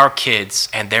entrust our kids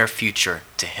and their future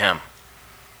to him.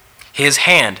 His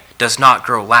hand does not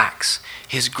grow lax.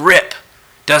 His grip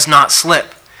does not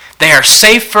slip. They are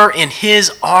safer in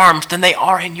his arms than they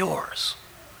are in yours.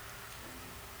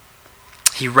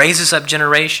 He raises up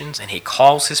generations and he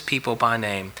calls his people by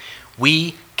name.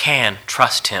 We can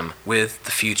trust him with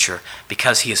the future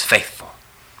because he is faithful.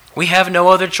 We have no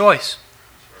other choice.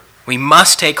 We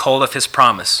must take hold of his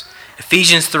promise.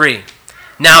 Ephesians 3.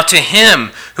 Now to him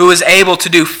who is able to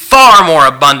do far more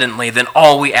abundantly than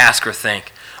all we ask or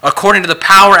think, according to the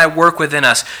power at work within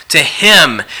us, to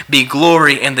him be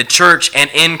glory in the church and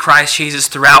in Christ Jesus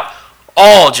throughout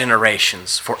all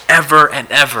generations, forever and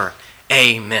ever.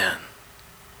 Amen.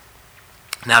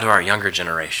 Now to our younger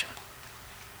generation.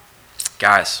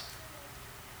 Guys,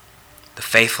 the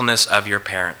faithfulness of your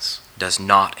parents does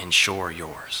not ensure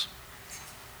yours.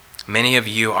 Many of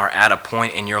you are at a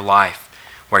point in your life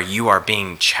where you are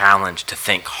being challenged to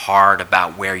think hard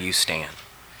about where you stand.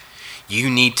 You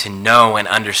need to know and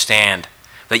understand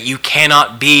that you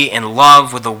cannot be in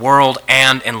love with the world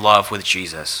and in love with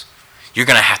Jesus. You're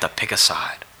going to have to pick a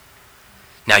side.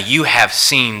 Now, you have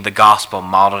seen the gospel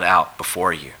modeled out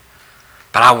before you,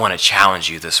 but I want to challenge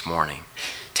you this morning.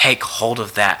 Take hold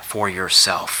of that for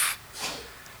yourself.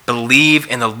 Believe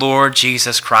in the Lord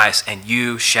Jesus Christ and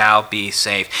you shall be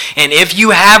saved. And if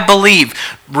you have believed,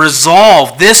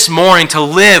 resolve this morning to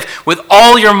live with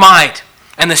all your might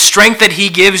and the strength that he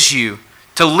gives you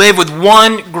to live with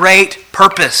one great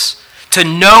purpose, to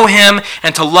know him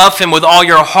and to love him with all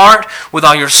your heart, with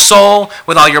all your soul,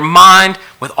 with all your mind,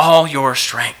 with all your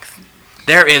strength.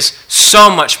 There is so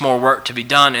much more work to be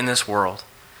done in this world.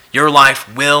 Your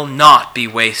life will not be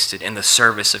wasted in the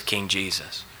service of King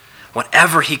Jesus.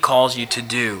 Whatever he calls you to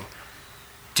do,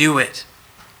 do it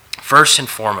first and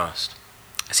foremost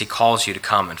as he calls you to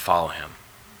come and follow him.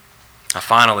 Now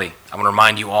finally, I want to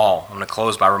remind you all, I'm going to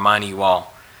close by reminding you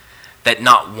all that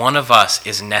not one of us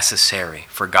is necessary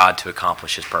for God to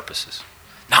accomplish his purposes.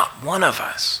 Not one of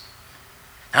us.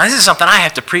 Now this is something I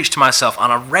have to preach to myself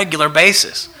on a regular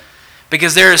basis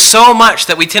because there is so much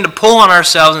that we tend to pull on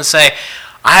ourselves and say,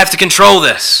 I have to control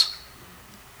this.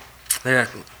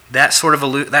 That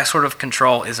sort of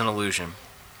control is an illusion.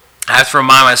 I have to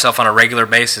remind myself on a regular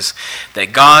basis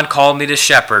that God called me to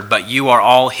shepherd, but you are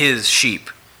all his sheep.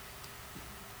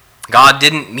 God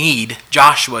didn't need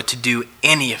Joshua to do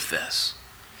any of this.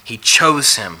 He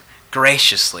chose him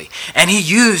graciously, and he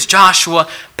used Joshua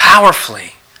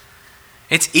powerfully.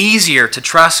 It's easier to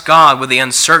trust God with the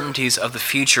uncertainties of the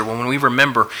future when we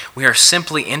remember we are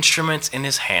simply instruments in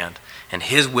his hand, and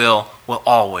his will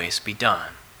always be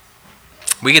done.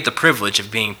 We get the privilege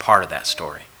of being part of that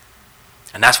story.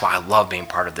 And that's why I love being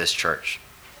part of this church.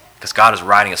 Because God is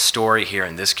writing a story here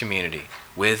in this community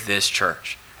with this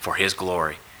church for his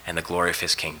glory and the glory of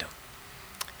his kingdom.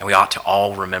 And we ought to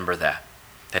all remember that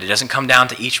it doesn't come down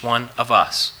to each one of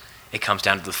us. It comes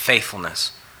down to the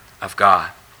faithfulness of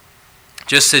God.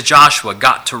 Just as Joshua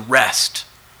got to rest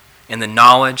in the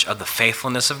knowledge of the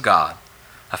faithfulness of God,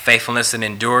 a faithfulness that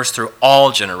endures through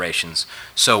all generations,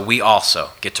 so we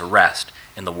also get to rest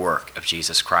in the work of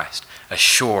Jesus Christ,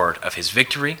 assured of his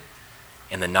victory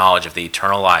in the knowledge of the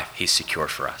eternal life he's secured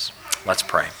for us. Let's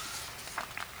pray.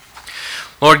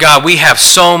 Lord God, we have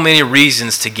so many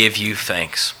reasons to give you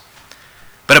thanks.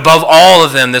 But above all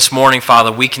of them this morning,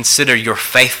 Father, we consider your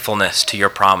faithfulness to your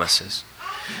promises.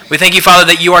 We thank you, Father,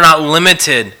 that you are not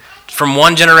limited from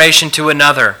one generation to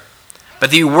another,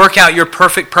 but that you work out your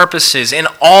perfect purposes in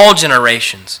all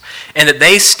generations, and that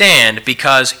they stand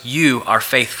because you are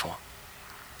faithful.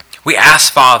 We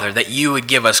ask, Father, that you would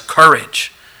give us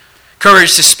courage to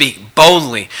speak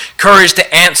boldly, courage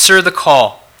to answer the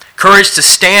call, courage to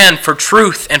stand for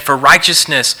truth and for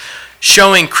righteousness,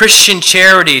 showing Christian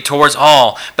charity towards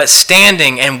all, but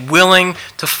standing and willing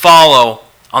to follow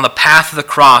on the path of the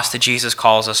cross that Jesus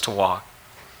calls us to walk.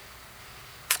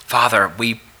 Father,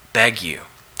 we beg you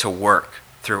to work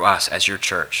through us as your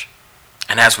church.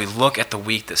 And as we look at the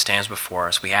week that stands before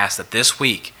us, we ask that this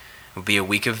week will be a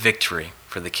week of victory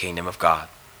for the kingdom of God.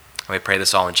 And we pray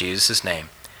this all in Jesus' name.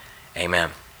 Amen.